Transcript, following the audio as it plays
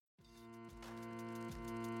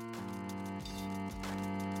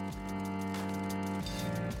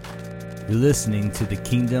You're listening to the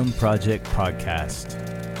Kingdom Project Podcast.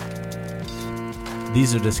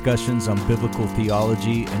 These are discussions on biblical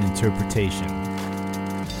theology and interpretation.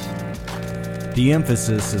 The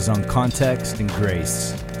emphasis is on context and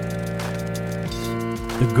grace.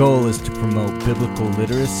 The goal is to promote biblical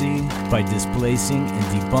literacy by displacing and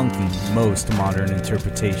debunking most modern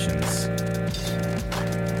interpretations.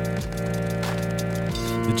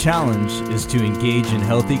 The challenge is to engage in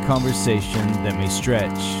healthy conversation that may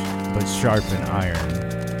stretch but sharpen iron.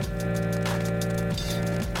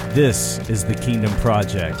 This is the Kingdom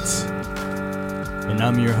Project, and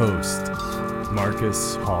I'm your host,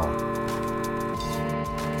 Marcus Hall.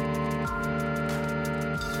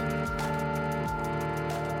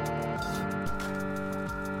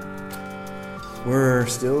 We're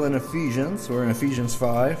still in Ephesians. We're in Ephesians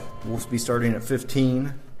 5. We'll be starting at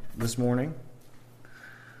 15 this morning.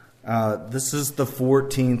 This is the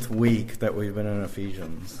 14th week that we've been in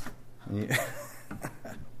Ephesians.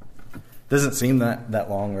 Doesn't seem that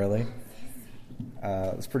long, really.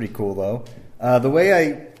 It's pretty cool, though. The way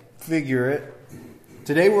I figure it,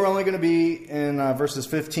 today we're only going to be in verses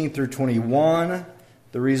 15 through 21.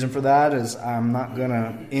 The reason for that is I'm not going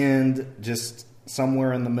to end just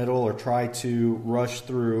somewhere in the middle or try to rush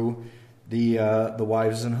through the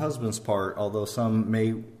wives and husbands part, although some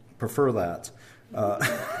may prefer that.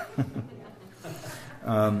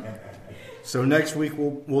 So next week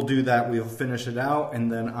we'll do that. We'll finish it out,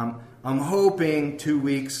 and then I'm hoping 2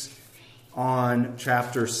 weeks on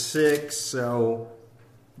chapter 6. So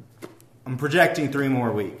I'm projecting 3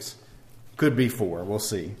 more weeks. Could be 4. We'll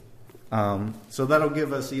see. So that'll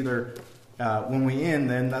give us either when we end,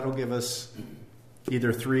 then that'll give us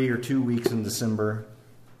either 3 or 2 weeks in December,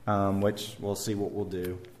 which we'll see what we'll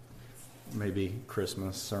do. Maybe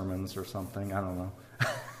Christmas sermons or something. I don't know.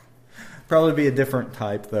 Probably be a different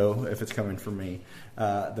type, though, if it's coming from me,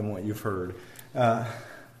 than what you've heard.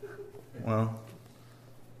 Well,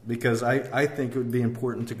 because I think it would be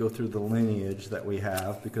important to go through the lineage that we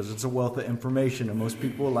have, because it's a wealth of information, and most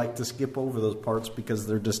people like to skip over those parts because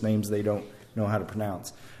they're just names they don't know how to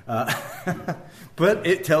pronounce. But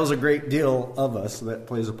it tells a great deal of us that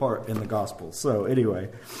plays a part in the gospel. So anyway,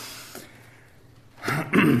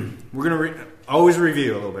 we're going to always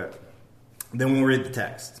review a little bit. Then we'll read the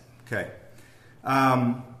text. Okay.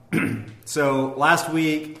 So last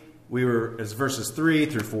week it's verses 3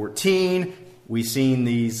 through 14. We've seen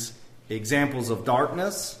these examples of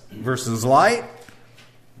darkness versus light.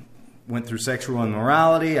 Went through sexual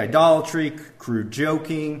immorality, idolatry, crude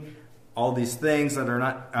joking, all these things that are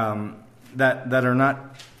not that are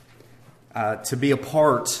not to be a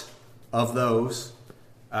part of those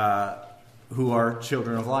who are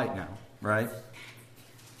children of light now, right?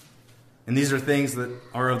 And these are things that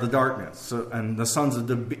are of the darkness, and the sons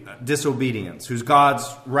of disobedience, whose God's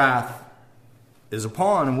wrath is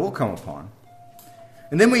upon and will come upon.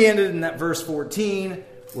 And then we ended in that verse 14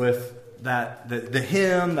 with that the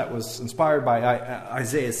hymn that was inspired by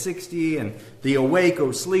Isaiah 60 and the awake,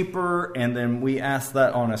 O sleeper. And then we asked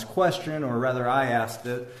that honest question, or rather I asked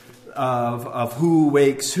it, of who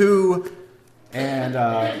wakes who. And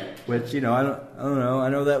which, I don't know. I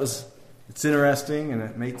know it's interesting, and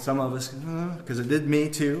it made some of us, because it did me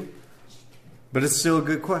too. But it's still a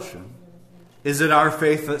good question. Is it our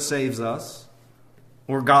faith that saves us,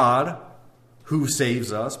 or God who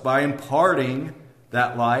saves us by imparting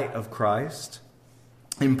that light of Christ,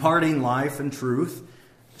 imparting life and truth,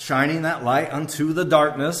 shining that light unto the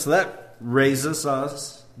darkness that raises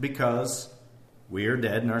us because we are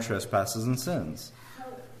dead in our trespasses and sins?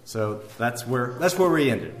 So that's where we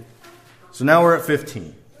ended. So now we're at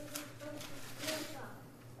 15.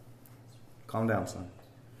 Calm down, son.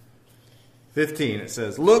 15, it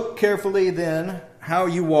says, "Look carefully then how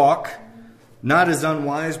you walk, not as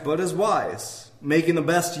unwise, but as wise, making the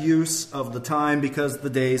best use of the time, because the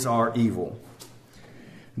days are evil.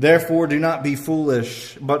 Therefore do not be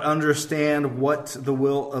foolish, but understand what the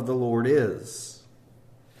will of the Lord is.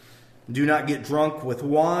 Do not get drunk with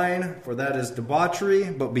wine, for that is debauchery,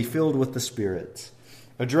 but be filled with the Spirit,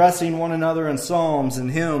 addressing one another in psalms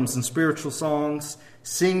and hymns and spiritual songs,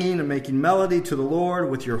 singing and making melody to the Lord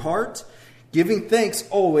with your heart, giving thanks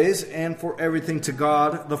always and for everything to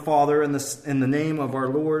God the Father in the name of our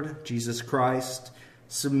Lord Jesus Christ,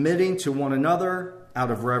 submitting to one another out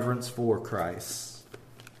of reverence for Christ."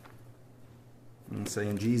 And say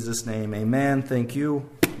in Jesus' name, amen. Thank you,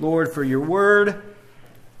 Lord, for your word.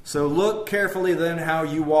 So look carefully then how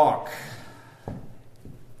you walk.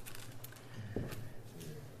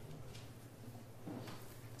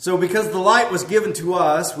 So because the light was given to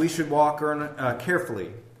us, we should walk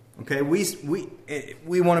carefully. Okay,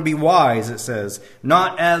 we want to be wise, it says,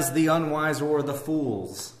 not as the unwise or the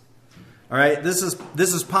fools. All right, this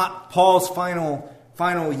is Paul's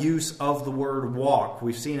final use of the word walk.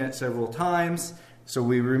 We've seen it several times, so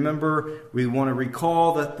we want to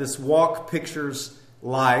recall that this walk pictures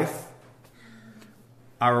life,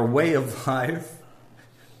 our way of life.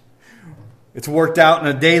 It's worked out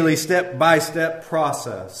in a daily step-by-step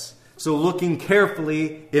process. So looking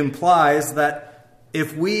carefully implies that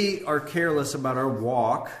if we are careless about our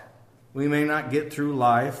walk, we may not get through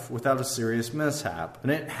life without a serious mishap.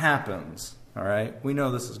 And it happens, all right? We know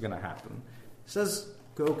this is going to happen. It says,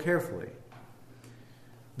 go carefully.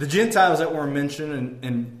 The Gentiles that were mentioned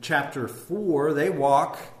in chapter 4, they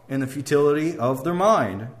walk in the futility of their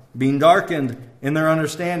mind, being darkened in their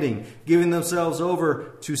understanding, giving themselves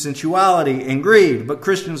over to sensuality and greed. But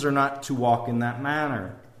Christians are not to walk in that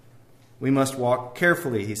manner. We must walk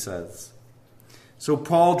carefully, he says. So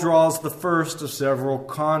Paul draws the first of several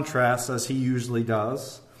contrasts, as he usually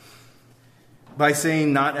does, by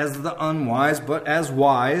saying not as the unwise, but as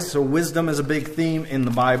wise. So wisdom is a big theme in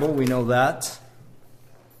the Bible. We know that.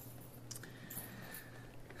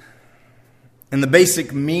 And the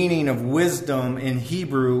basic meaning of wisdom in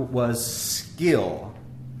Hebrew was skill.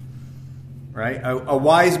 Right? A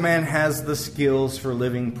wise man has the skills for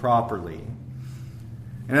living properly.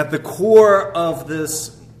 And at the core of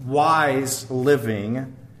this wise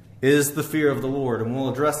living is the fear of the Lord. And we'll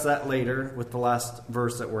address that later with the last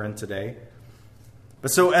verse that we're in today. But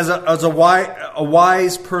so as a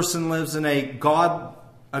wise person lives in a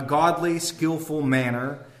godly, skillful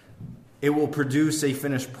manner, it will produce a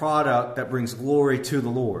finished product that brings glory to the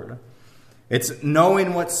Lord. It's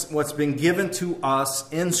knowing what's been given to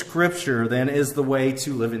us in Scripture then is the way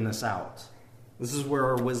to living this out. This is where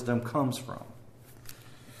our wisdom comes from.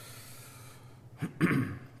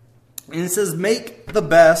 And it says, make the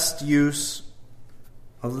best use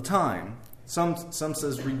of the time. Some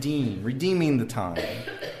says redeeming the time.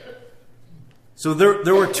 So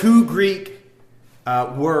there were two Greek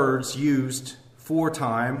words used for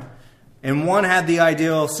time. And one had the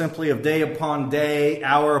ideal simply of day upon day,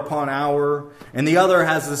 hour upon hour. And the other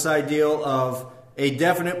has this ideal of a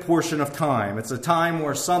definite portion of time. It's a time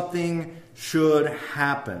where something should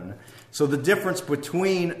happen. So the difference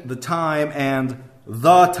between the time and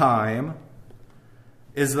the time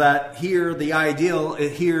is that here, the ideal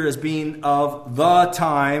here as being of the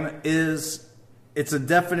time is it's a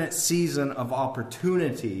definite season of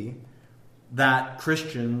opportunity that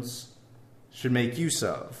Christians should make use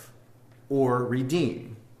of or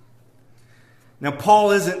redeem. Now,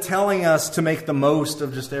 Paul isn't telling us to make the most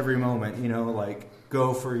of just every moment, like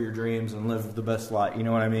go for your dreams and live the best life. You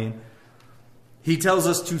know what I mean? He tells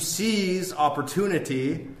us to seize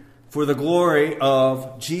opportunity for the glory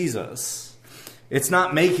of Jesus. It's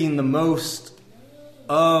not making the most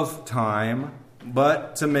of time,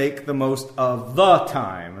 but to make the most of the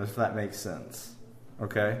time, if that makes sense.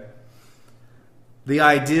 Okay? The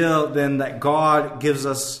idea then that God gives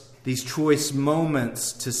us these choice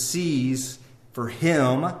moments to seize for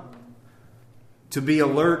Him, to be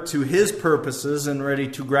alert to His purposes and ready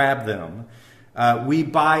to grab them. We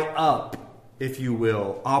buy up, if you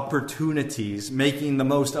will, opportunities, making the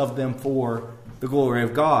most of them for the glory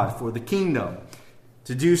of God, for the kingdom.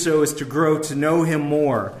 To do so is to grow to know Him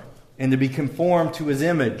more and to be conformed to His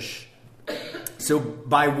image. So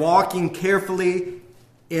by walking carefully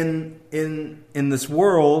in this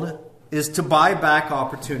world is to buy back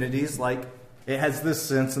opportunities, like it has this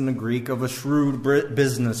sense in the Greek of a shrewd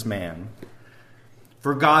businessman,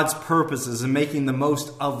 for God's purposes and making the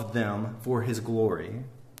most of them for His glory.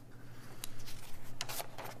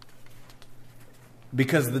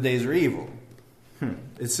 Because the days are evil.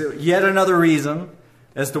 It's yet another reason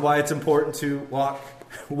as to why it's important to walk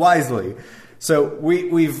wisely. So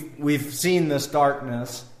we've seen this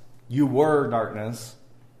darkness. You were darkness.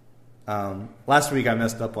 Last week I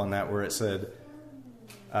messed up on that where it said,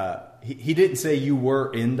 he didn't say you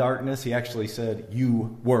were in darkness. He actually said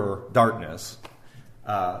you were darkness.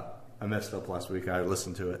 I messed up last week. I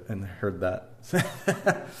listened to it and heard that.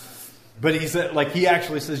 But he said, he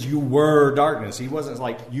actually says you were darkness. He wasn't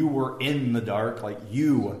like you were in the dark, like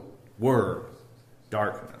you were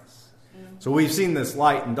darkness. So we've seen this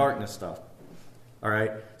light and darkness stuff. All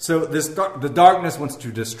right. So the darkness wants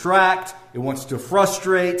to distract. It wants to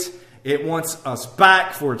frustrate. It wants us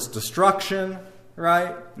back for its destruction.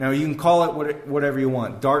 Right? Now you can call it whatever you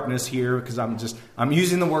want. Darkness here, because I'm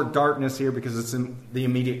using the word darkness here because it's in the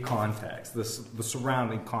immediate context, the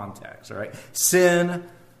surrounding context. All right. Sin.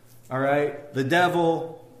 All right, the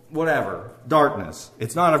devil, whatever, darkness.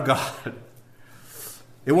 It's not of God.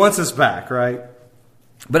 It wants us back, right?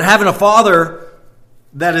 But having a Father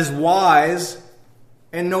that is wise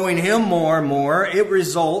and knowing Him more and more, it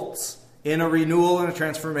results in a renewal and a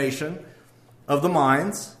transformation of the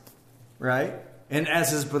minds, right? And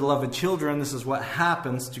as His beloved children, this is what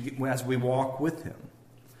happens as we walk with Him.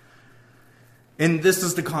 And this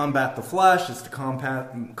is to combat the flesh. It's to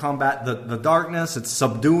combat the darkness. It's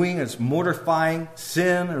subduing. It's mortifying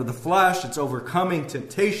sin or the flesh. It's overcoming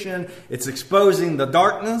temptation. It's exposing the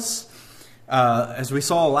darkness. As we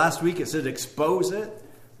saw last week, it said expose it.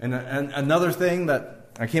 And another thing that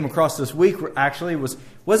I came across this week actually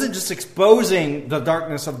wasn't just exposing the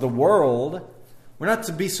darkness of the world. We're not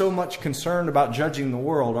to be so much concerned about judging the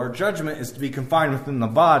world. Our judgment is to be confined within the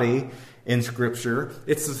body in Scripture.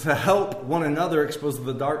 It's to help one another expose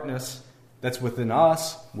the darkness that's within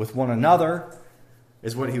us, with one another,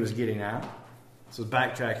 is what he was getting at. So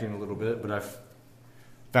backtracking a little bit, but I've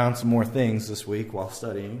found some more things this week while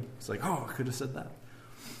studying. It's like, oh, I could have said that.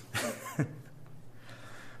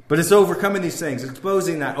 But it's overcoming these things,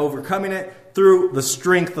 exposing that, overcoming it through the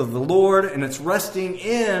strength of the Lord, and it's resting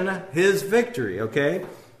in His victory, okay?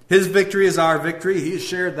 His victory is our victory. He has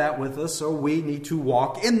shared that with us, so we need to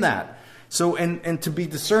walk in that. So, and to be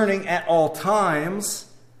discerning at all times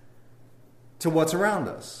to what's around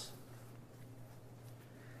us.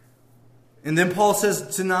 And then Paul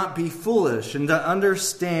says to not be foolish and to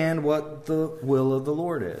understand what the will of the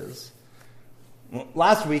Lord is. Well,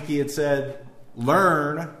 last week he had said,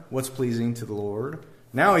 learn what's pleasing to the Lord.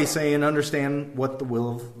 Now he's saying, understand what the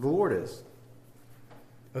will of the Lord is.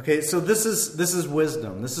 Okay, so this is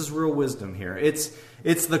wisdom. This is real wisdom here.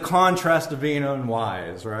 It's the contrast of being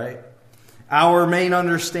unwise, right? Our main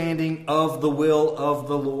understanding of the will of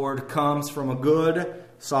the Lord comes from a good,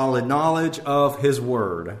 solid knowledge of His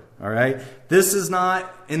Word. All right? This is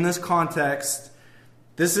not, in this context,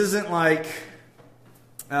 this isn't like,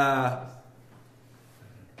 in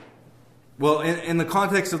the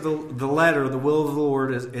context of the letter, the will of the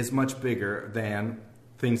Lord is much bigger than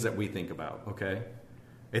things that we think about, okay?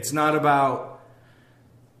 It's not about,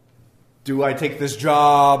 do I take this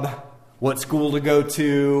job? What school to go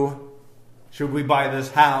to? Should we buy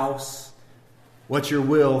this house? What's your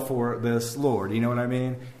will for this, Lord? You know what I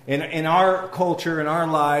mean? In our culture, in our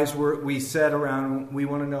lives, we sit around, we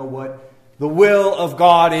want to know what the will of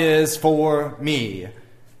God is for me.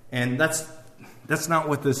 And that's not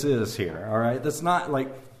what this is here, all right? That's not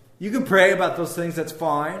like, you can pray about those things, that's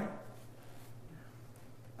fine.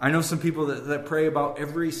 I know some people that pray about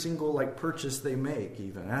every single purchase they make,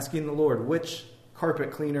 even asking the Lord which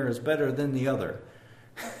carpet cleaner is better than the other.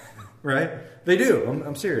 Right? They do.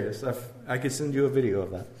 I'm serious. I could send you a video of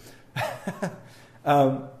that.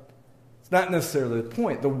 It's not necessarily the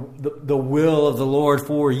point. The will of the Lord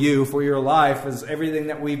for you, for your life, is everything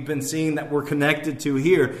that we've been seeing that we're connected to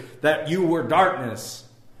here. That you were darkness.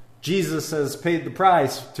 Jesus has paid the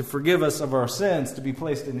price to forgive us of our sins, to be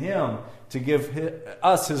placed in Him, to give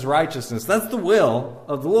us His righteousness. That's the will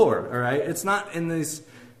of the Lord. All right? It's not in these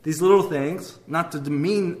little things, not to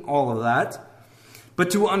demean all of that.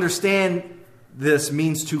 But to understand this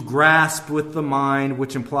means to grasp with the mind,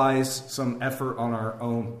 which implies some effort on our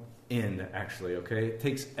own end, actually, okay? It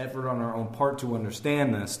takes effort on our own part to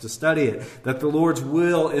understand this, to study it, that the Lord's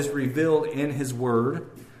will is revealed in His Word.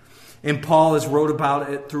 And Paul has wrote about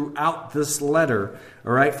it throughout this letter,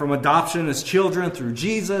 all right? From adoption as children through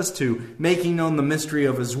Jesus to making known the mystery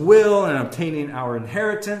of His will and obtaining our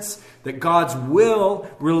inheritance, that God's will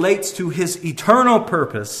relates to His eternal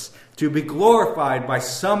purpose to be glorified by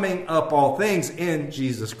summing up all things in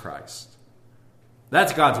Jesus Christ.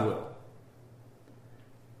 That's God's will.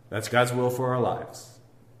 That's God's will for our lives.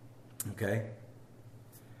 Okay?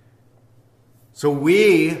 So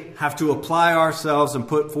we have to apply ourselves and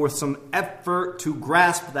put forth some effort to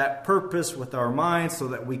grasp that purpose with our minds so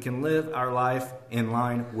that we can live our life in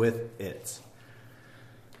line with it.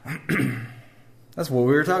 That's what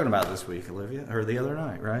we were talking about this week, Olivia, or the other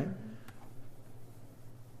night, right?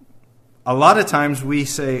 A lot of times we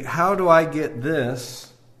say, how do I get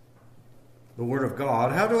this, the Word of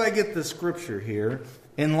God, how do I get this Scripture here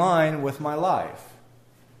in line with my life?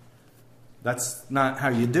 That's not how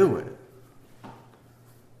you do it.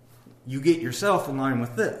 You get yourself in line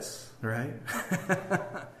with this, right?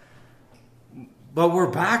 But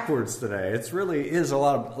we're backwards today. It really is a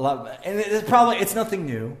lot, and it's nothing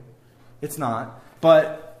new. It's not.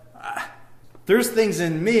 But there's things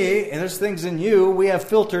in me and there's things in you. We have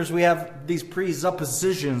filters. We have these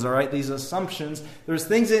presuppositions, all right? These assumptions. There's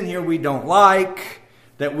things in here we don't like,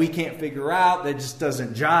 that we can't figure out, that just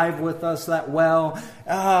doesn't jive with us that well.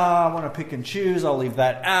 I want to pick and choose. I'll leave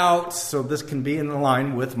that out. So this can be in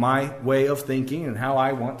line with my way of thinking and how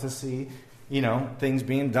I want to see things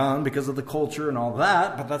being done because of the culture and all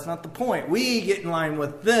that, but that's not the point. We get in line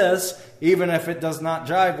with this, even if it does not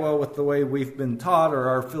jive well with the way we've been taught or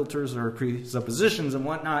our filters or presuppositions and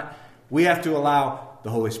whatnot. We have to allow the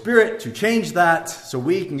Holy Spirit to change that so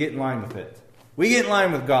we can get in line with it. We get in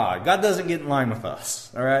line with God. God doesn't get in line with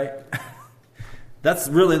us, all right? That's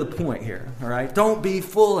really the point here, all right? Don't be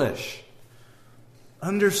foolish.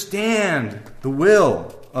 Understand the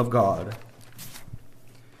will of God.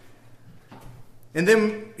 And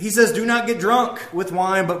then he says, do not get drunk with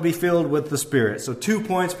wine, but be filled with the Spirit. So 2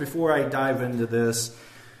 points before I dive into this.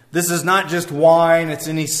 This is not just wine. It's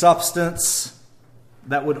any substance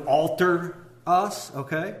that would alter us,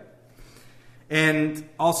 okay? And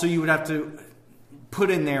also you would have to put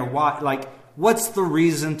in there, what's the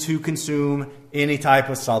reason to consume any type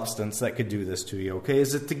of substance that could do this to you, okay?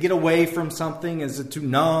 Is it to get away from something? Is it to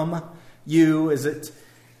numb you? Is it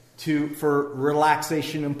for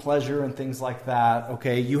relaxation and pleasure and things like that?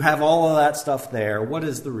 Okay, you have all of that stuff there. What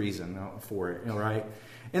is the reason for it? All right.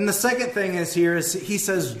 And the second thing is he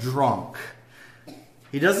says drunk.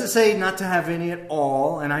 He doesn't say not to have any at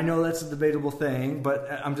all, and I know that's a debatable thing,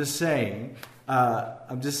 but I'm just saying.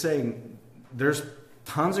 There's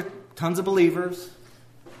tons of believers.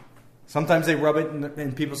 Sometimes they rub it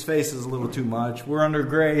in people's faces a little too much. We're under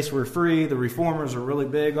grace. We're free. The reformers are really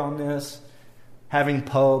big on this. Having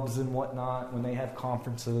pubs and whatnot when they have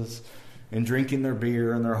conferences and drinking their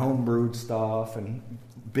beer and their home-brewed stuff and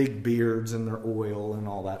big beards and their oil and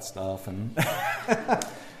all that stuff. And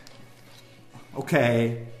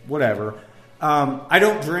okay, whatever. I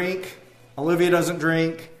don't drink. Olivia doesn't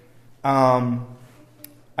drink. I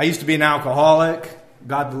used to be an alcoholic.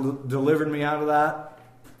 God delivered me out of that.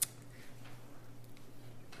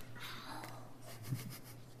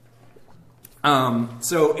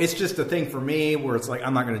 So it's just a thing for me where it's like,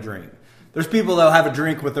 I'm not going to drink. There's people that'll have a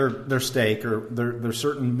drink with their steak or their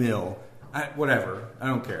certain meal. Whatever. I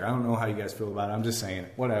don't care. I don't know how you guys feel about it. I'm just saying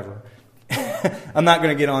it. Whatever. I'm not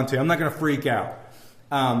going to get onto it. I'm not going to freak out.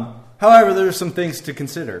 However, there's some things to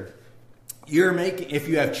consider. If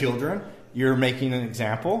you have children, you're making an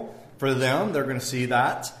example for them. They're going to see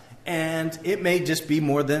that. And it may just be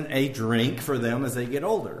more than a drink for them as they get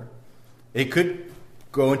older. It could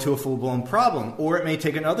go into a full-blown problem. Or it may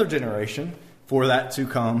take another generation for that to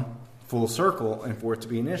come full circle and for it to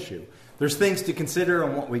be an issue. There's things to consider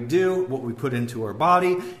on what we do, what we put into our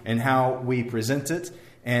body, and how we present it,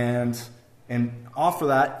 and offer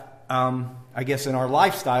that, I guess, in our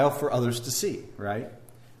lifestyle for others to see, right?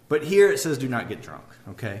 But here it says, do not get drunk,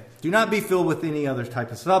 okay? Do not be filled with any other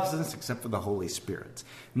type of substance except for the Holy Spirit.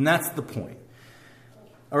 And that's the point.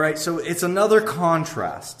 All right, so it's another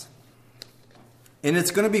contrast. And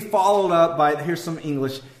it's going to be followed up by, here's some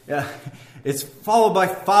English, it's followed by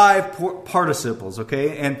 5 participles,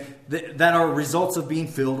 okay? And that are results of being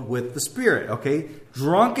filled with the Spirit, okay?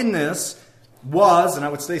 Drunkenness was, and I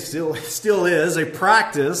would say still is, a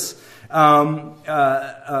practice of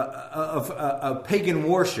pagan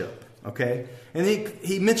worship, okay? And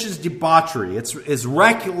he mentions debauchery. It's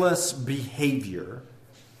reckless behavior.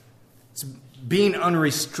 It's being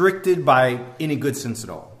unrestricted by any good sense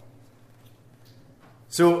at all.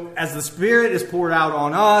 So as the Spirit is poured out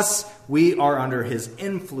on us, we are under His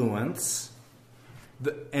influence.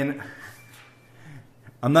 And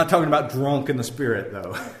I'm not talking about drunk in the Spirit,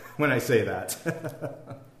 though, when I say that.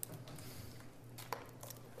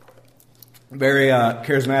 Very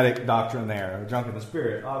charismatic doctrine there, drunk in the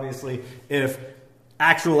Spirit. Obviously, if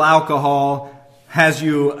actual alcohol has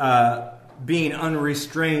you being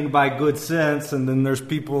unrestrained by good sense, and then there's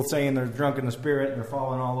people saying they're drunk in the Spirit and they're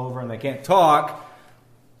falling all over and they can't talk,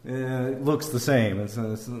 it looks the same.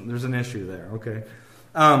 There's an issue there, okay?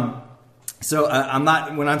 So I'm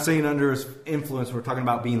not, when I'm saying under His influence, we're talking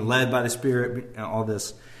about being led by the Spirit, all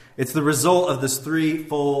this. It's the result of this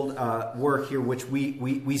threefold work here, which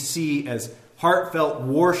we see as heartfelt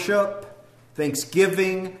worship,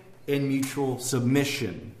 thanksgiving, and mutual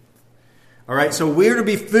submission. All right, so we're to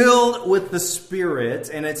be filled with the Spirit,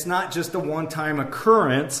 and it's not just a one-time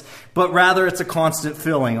occurrence, but rather it's a constant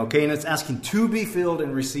filling, okay? And it's asking to be filled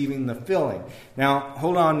and receiving the filling. Now,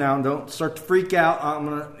 hold on now. Don't start to freak out. I'm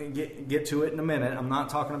going to get to it in a minute. I'm not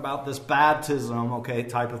talking about this baptism, okay,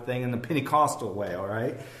 type of thing in the Pentecostal way, all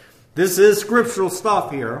right? This is scriptural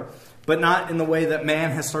stuff here, but not in the way that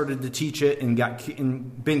man has started to teach it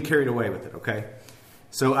and been carried away with it, okay?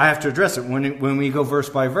 So I have to address it. When we go verse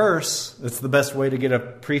by verse, it's the best way to get a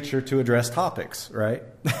preacher to address topics, right?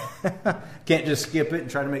 Can't just skip it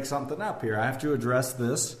and try to make something up here. I have to address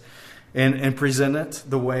this and present it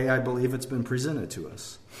the way I believe it's been presented to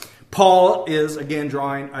us. Paul is, again,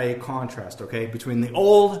 drawing a contrast, okay, between the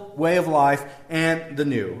old way of life and the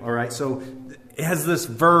new, all right? So it has this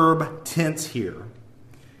verb tense here,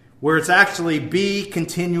 where it's actually be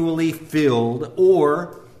continually filled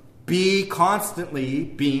or be constantly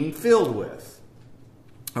being filled with.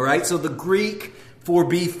 All right, so the Greek for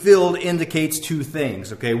be filled indicates two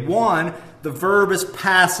things, okay? One, the verb is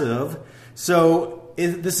passive, so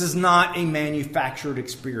this is not a manufactured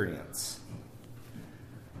experience.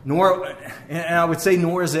 Nor, and I would say,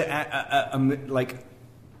 nor is it like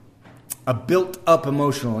a built-up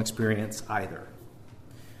emotional experience either.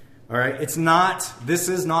 All right, it's not. This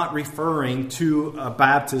is not referring to a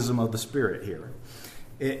baptism of the Spirit here,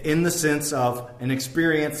 in the sense of an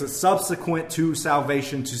experience that's subsequent to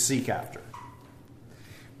salvation to seek after.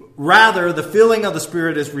 Rather, the filling of the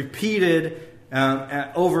Spirit is repeated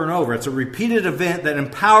over and over. It's a repeated event that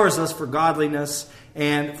empowers us for godliness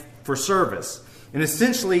and for service. And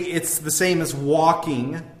essentially, it's the same as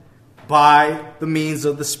walking by the means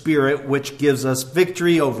of the Spirit, which gives us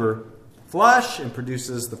victory over flesh and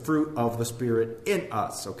produces the fruit of the Spirit in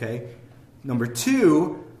us, okay? Number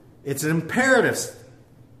two, it's an imperative.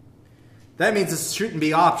 That means it shouldn't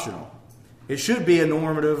be optional. It should be a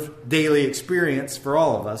normative daily experience for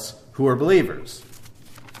all of us who are believers.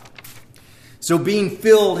 So being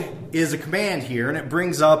filled is a command here, and it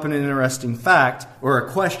brings up an interesting fact, or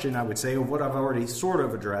a question, I would say, of what I've already sort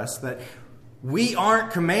of addressed, that we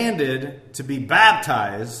aren't commanded to be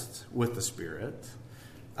baptized with the Spirit.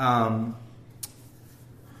 I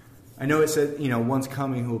know it said, one's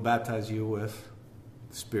coming who will baptize you with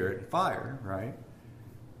the Spirit and fire, right?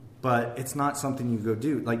 But it's not something you go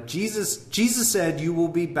do. Like Jesus said, you will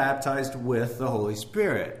be baptized with the Holy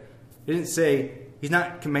Spirit. He didn't say, he's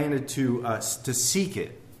not commanded to seek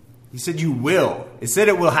it. He said you will. It said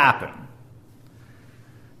it will happen.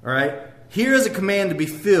 All right? Here is a command to be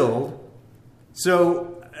filled.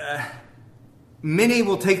 So many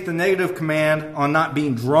will take the negative command on not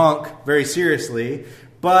being drunk very seriously,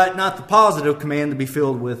 but not the positive command to be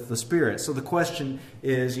filled with the Spirit. So the question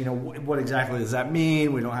is, what exactly does that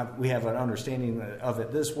mean? We have an understanding of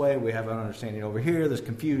it this way. We have an understanding over here. There's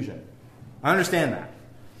confusion. I understand that.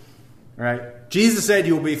 Right? Jesus said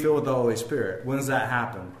you will be filled with the Holy Spirit. When does that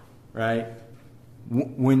happen? Right?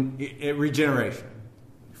 When regeneration.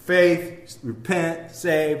 Faith, repent,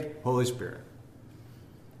 saved, Holy Spirit.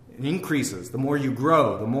 It increases. The more you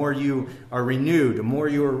grow, the more you are renewed, the more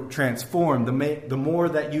you are transformed, the more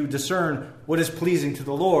that you discern what is pleasing to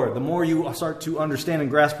the Lord, the more you start to understand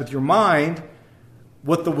and grasp with your mind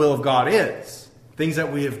what the will of God is. Things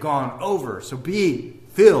that we have gone over. So be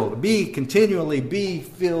filled. Continually be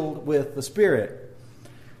filled with the Spirit.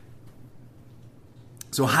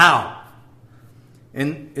 So how?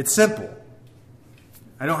 And it's simple.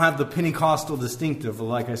 I don't have the Pentecostal distinctive,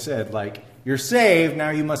 like I said, like you're saved, now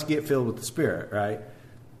you must get filled with the Spirit, right?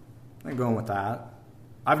 I'm not going with that.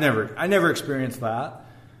 I never experienced that.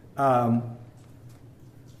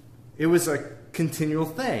 It was a continual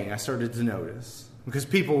thing I started to notice. Because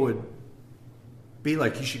people would be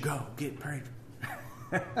like, you should go, get prayed.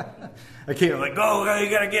 I can't like, go, you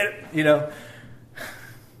gotta get it,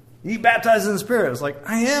 You baptized in the Spirit. I was like,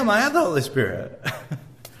 I have the Holy Spirit.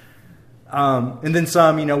 And then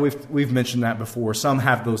some, we've mentioned that before. Some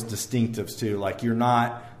have those distinctives too. Like you're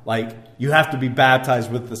not, like you have to be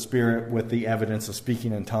baptized with the Spirit with the evidence of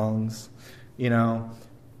speaking in tongues,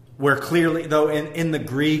 Where clearly, though, in the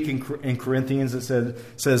Greek, in Corinthians, it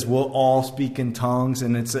says we'll all speak in tongues.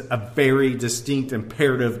 And it's a very distinct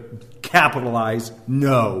imperative, capitalized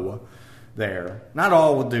no there. Not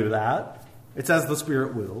all will do that. It's as the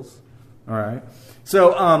Spirit wills. All right.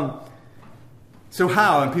 So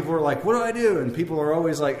how? And people are like, what do I do? And people are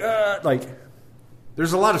always like,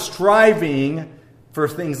 there's a lot of striving for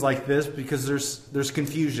things like this because there's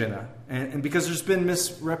confusion. And because there's been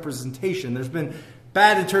misrepresentation. There's been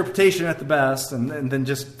bad interpretation at the best, and then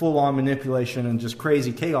just full-on manipulation and just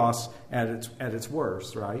crazy chaos at its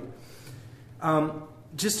worst, right?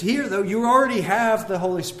 Just here, though, you already have the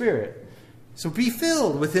Holy Spirit. So be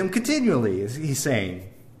filled with Him continually, as he's saying.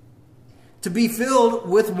 To be filled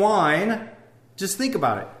with wine, just think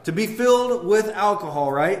about it. To be filled with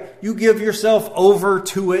alcohol, right? You give yourself over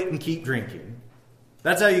to it and keep drinking.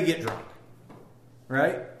 That's how you get drunk,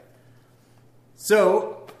 right?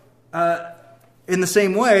 So, in the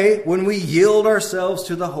same way, when we yield ourselves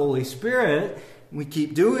to the Holy Spirit, and we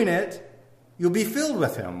keep doing it, you'll be filled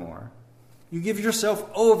with Him more. You give yourself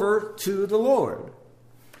over to the Lord.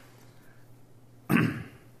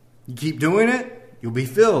 You keep doing it, you'll be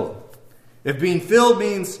filled. If being filled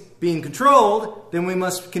means being controlled, then we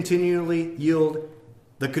must continually yield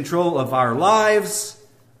the control of our lives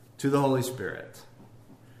to the Holy Spirit.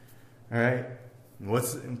 All right?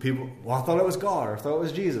 People, well, I thought it was God, or I thought it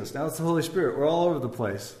was Jesus. Now it's the Holy Spirit. We're all over the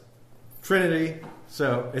place. Trinity.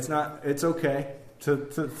 So it's okay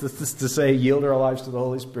to say yield our lives to the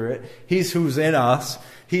Holy Spirit. He's who's in us.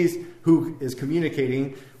 He's who is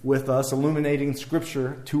communicating with us, illuminating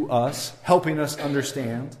Scripture to us, helping us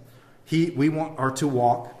understand. We are to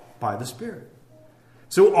walk by the Spirit.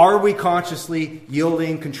 So are we consciously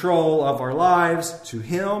yielding control of our lives to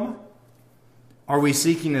Him? Are we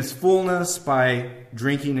seeking His fullness by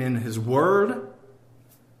drinking in His Word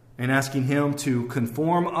and asking Him to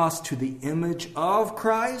conform us to the image of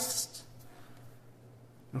Christ?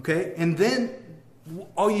 Okay, and then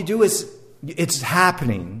all you do is, it's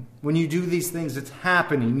happening. When you do these things, it's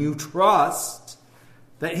happening. You trust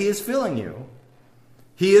that He is filling you.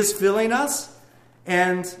 He is filling us,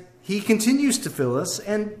 and He continues to fill us.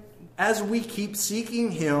 And as we keep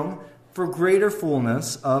seeking Him for greater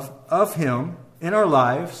fullness of Him in our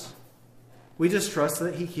lives, we just trust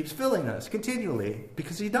that He keeps filling us continually,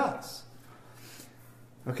 because He does.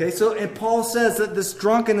 Okay, so and Paul says that this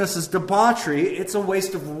drunkenness is debauchery. It's a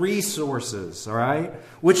waste of resources, all right?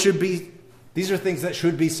 These are things that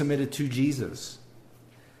should be submitted to Jesus.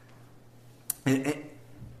 And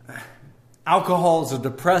alcohol is a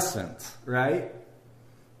depressant, right?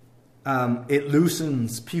 It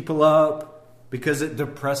loosens people up because it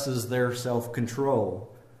depresses their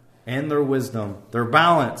self-control and their wisdom, their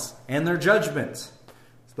balance, and their judgment.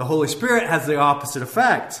 The Holy Spirit has the opposite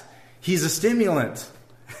effect. He's a stimulant.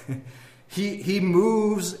 He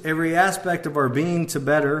moves every aspect of our being to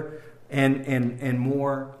better and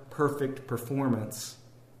more perfect performance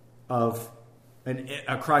of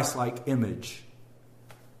a Christ-like image.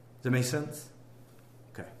 Does that make sense?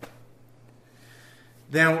 Okay.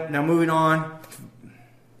 Now moving on,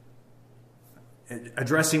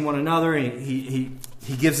 addressing one another, he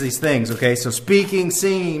gives these things. Okay, so speaking,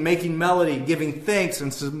 singing, making melody, giving thanks,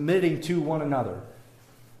 and submitting to one another.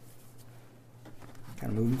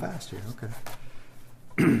 Kind of moving fast here.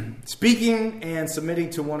 Okay. Speaking and submitting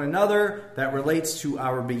to one another, that relates to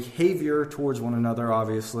our behavior towards one another,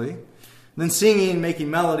 obviously. Then singing, making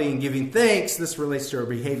melody, and giving thanks, this relates to our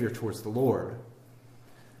behavior towards the Lord.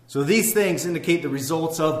 So these things indicate the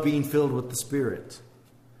results of being filled with the Spirit.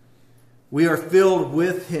 We are filled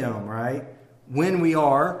with Him, right? When we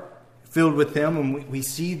are filled with Him, and we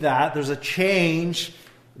see that, there's a change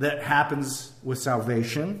that happens with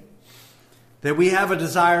salvation. That we have a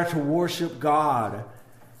desire to worship God.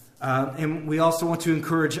 And we also want to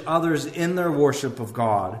encourage others in their worship of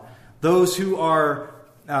God. Those who are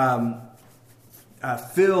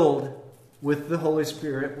filled with the Holy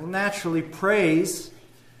Spirit will naturally praise.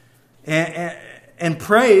 And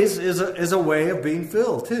praise is a way of being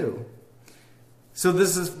filled too. So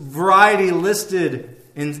this is variety listed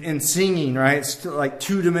in singing, right? It's like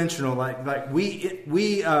two-dimensional. Like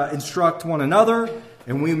we instruct one another.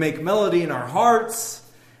 And we make melody in our hearts,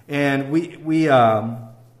 and we do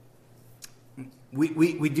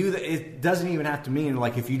that. It doesn't even have to mean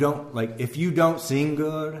like if you don't sing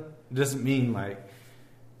good, it doesn't mean like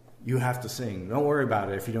you have to sing. Don't worry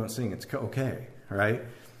about it if you don't sing. It's okay, right?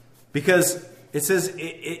 Because it says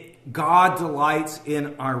God delights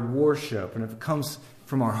in our worship, and if it comes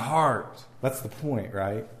from our heart, that's the point,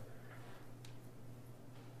 right?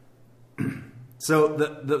 So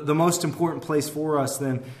the most important place for us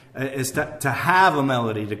then is to have a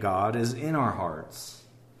melody to God is in our hearts.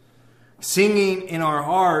 Singing in our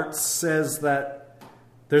hearts says that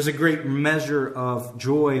there's a great measure of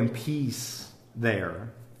joy and peace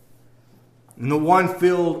there. And the one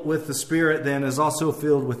filled with the Spirit then is also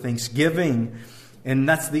filled with thanksgiving. And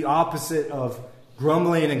that's the opposite of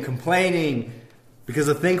grumbling and complaining, because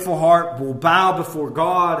a thankful heart will bow before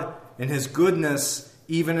God and His goodness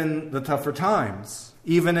even in the tougher times,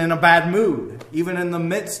 even in a bad mood, even in the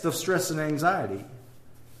midst of stress and anxiety.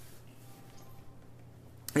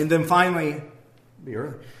 And then finally,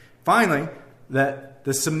 that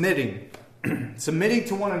the submitting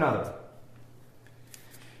to one another.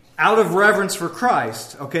 Out of reverence for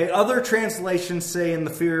Christ. Okay, other translations say in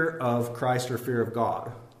the fear of Christ or fear of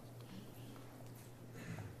God.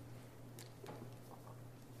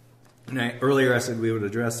 And earlier I said we would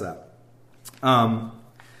address that.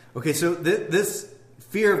 Okay, so this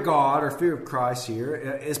fear of God or fear of Christ here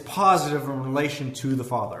is positive in relation to the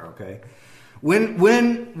Father, okay? When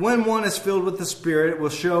one is filled with the Spirit, it will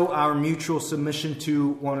show our mutual submission to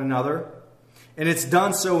one another. And it's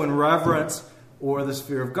done so in reverence or this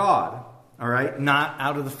fear of God, all right? Not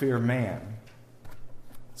out of the fear of man.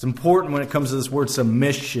 It's important when it comes to this word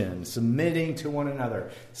submission, submitting to one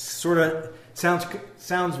another. Sort of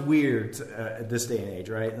sounds weird at this day and age,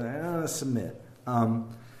 right? Submit.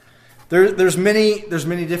 There's many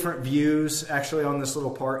different views actually on this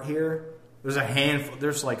little part here. There's a handful.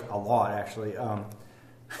 There's like a lot actually. I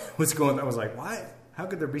was like, why? How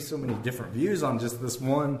could there be so many different views on just this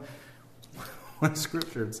one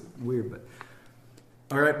scripture? It's weird, but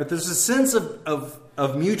all right. But there's a sense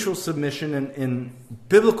of mutual submission in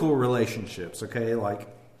biblical relationships. Okay, like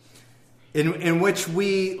in which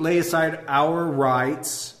we lay aside our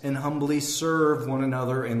rights and humbly serve one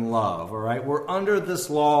another in love. All right, we're under this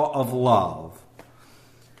law of love.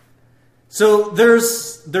 So there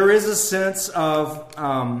is a sense of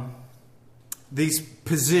these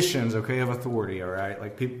positions, okay, of authority, all right,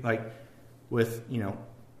 like people, like with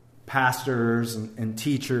pastors and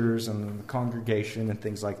teachers and the congregation and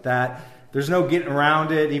things like that. There's no getting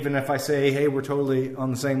around it. Even if I say, hey, we're totally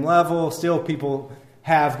on the same level, still people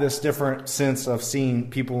have this different sense of seeing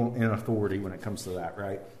people in authority when it comes to that,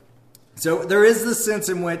 right? So there is this sense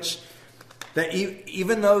in which that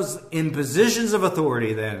even those in positions of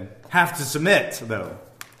authority then have to submit, though.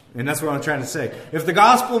 And that's what I'm trying to say. If the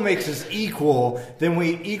gospel makes us equal, then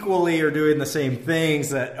we equally are doing the same things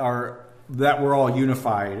that we're all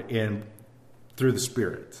unified in through the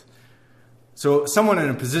Spirit. So someone in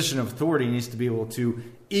a position of authority needs to be able to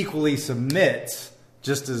equally submit,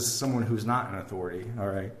 just as someone who's not in authority.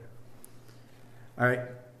 All right.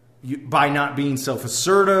 By not being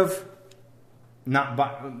self-assertive, not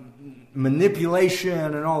by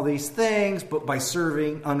manipulation and all these things, but by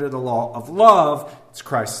serving under the law of love. It's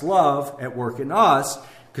Christ's love at work in us.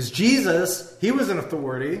 Because Jesus, he was an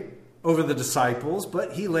authority over the disciples,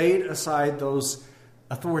 but he laid aside those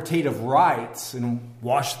authoritative rights and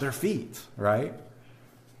washed their feet, right?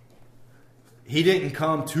 He didn't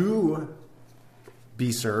come to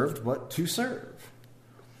be served, but to serve.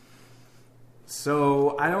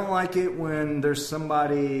 So I don't like it when there's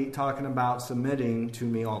somebody talking about submitting to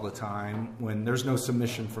me all the time when there's no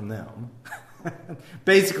submission from them.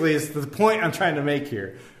 Basically, it's the point I'm trying to make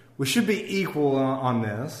here. We should be equal on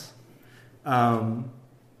this. And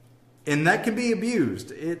that can be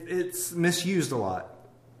abused. It's misused a lot.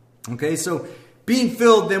 Okay, so being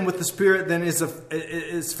filled then with the Spirit then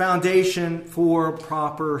is foundation for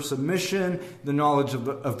proper submission, the knowledge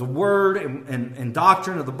of the Word and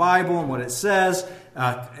doctrine of the Bible and what it says,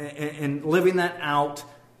 and living that out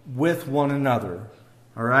with one another.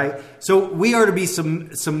 All right, so we are to be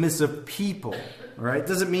submissive people. All right,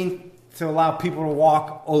 doesn't mean to allow people to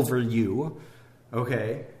walk over you.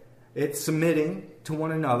 Okay, it's submitting to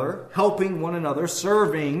one another, helping one another,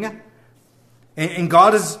 serving. And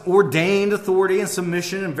God has ordained authority and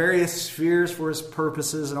submission in various spheres for His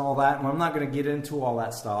purposes and all that. And I'm not going to get into all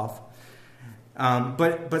that stuff.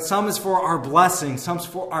 But some is for our blessing. Some is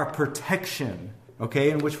for our protection,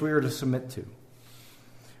 okay, in which we are to submit to.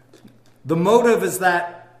 The motive is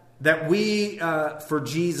that we, for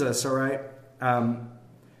Jesus, all right,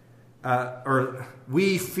 or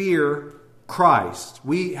we fear Christ.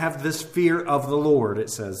 We have this fear of the Lord, it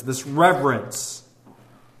says, this reverence.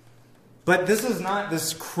 But this is not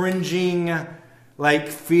this cringing, like,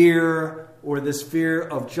 fear or this fear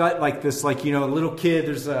of like this, like, a little kid,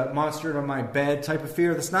 there's a monster on my bed type of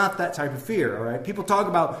fear. That's not that type of fear, all right? People talk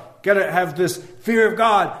about, got to have this fear of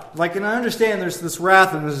God. Like, and I understand there's this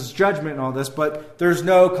wrath and there's this judgment and all this, but there's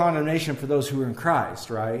no condemnation for those who are in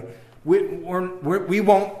Christ, right? We aren't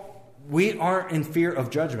in fear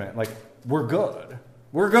of judgment. Like, we're good.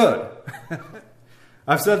 We're good.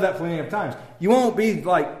 I've said that plenty of times. You won't be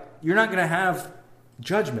like, you're not going to have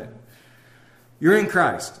judgment. You're in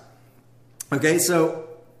Christ. Okay, so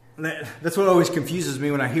that's what always confuses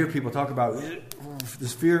me when I hear people talk about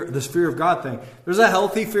this fear of God thing. There's a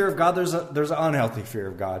healthy fear of God. There's an unhealthy fear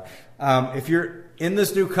of God. If you're in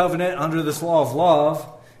this new covenant under this law of love,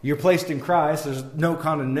 you're placed in Christ. There's no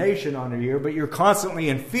condemnation under you, but you're constantly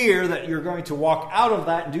in fear that you're going to walk out of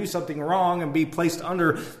that and do something wrong and be placed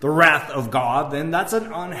under the wrath of God. Then that's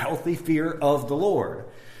an unhealthy fear of the Lord.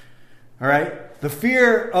 All right, the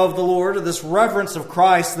fear of the Lord, or this reverence of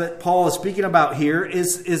Christ that Paul is speaking about here,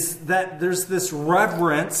 is that there's this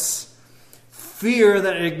reverence, fear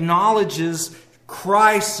that acknowledges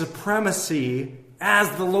Christ's supremacy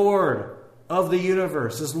as the Lord of the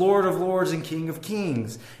universe, as Lord of lords and King of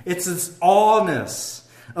kings. It's this awness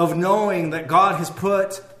of knowing that God has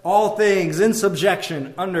put all things in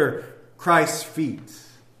subjection under Christ's feet.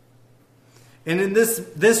 And in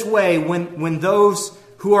this way, when those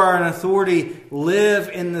who are in authority live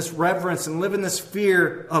in this reverence and live in this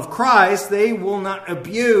fear of Christ, they will not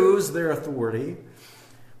abuse their authority,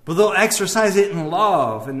 but they'll exercise it in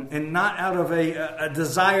love and not out of a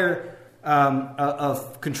desire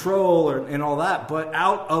of control and all that, but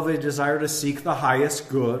out of a desire to seek the highest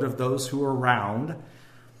good of those who are around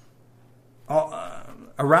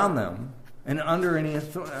them and under any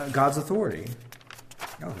God's authority.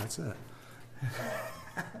 Oh, that's it.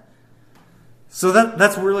 So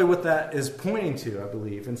that's really what that is pointing to, I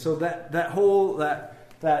believe. And so that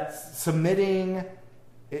submitting,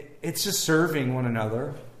 it's just serving one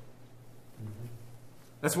another.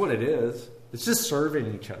 That's what it is. It's just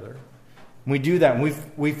serving each other. And we do that, and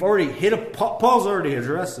we've already Paul's already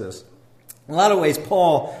addressed this. In a lot of ways,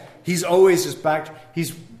 Paul, he's always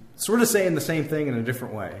he's sort of saying the same thing in a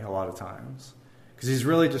different way a lot of times. Because he's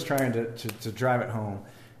really just trying to drive it home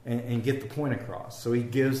and get the point across. So he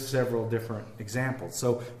gives several different examples.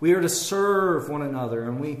 So we are to serve one another,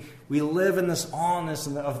 and we live in this awness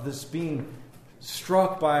of this being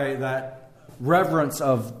struck by that reverence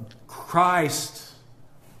of Christ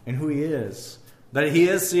and who he is. That he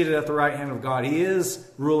is seated at the right hand of God. He is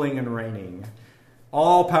ruling and reigning.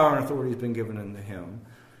 All power and authority has been given unto him.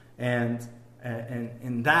 And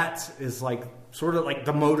that is like sort of like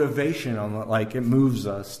the motivation on like it moves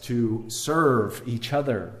us to serve each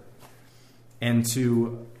other and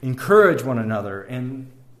to encourage one another.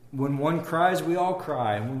 And when one cries, we all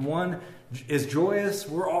cry. And when one is joyous,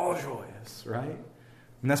 we're all joyous, right?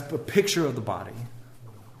 And that's a picture of the body.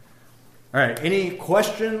 All right, any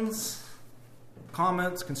questions,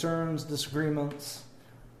 comments, concerns, disagreements,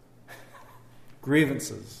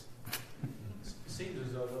 grievances? It seems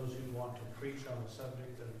as though those who want to preach on the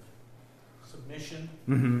subject of submission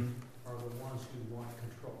are the ones who want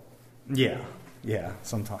control. Yeah,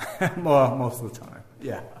 sometimes. Well, most of the time,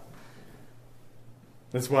 yeah.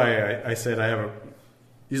 That's why I said I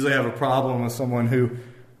usually have a problem with someone who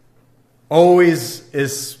always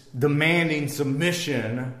is demanding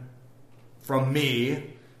submission from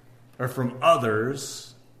me or from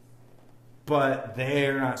others, but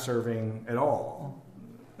they're not serving at all.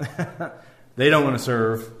 They don't want to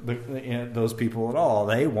serve those people at all.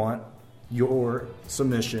 They want your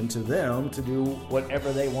submission to them to do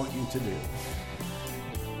whatever they want you to do.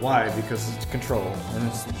 Why? Because it's control and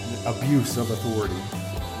it's abuse of authority.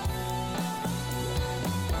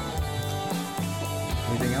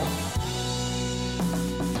 Anything else?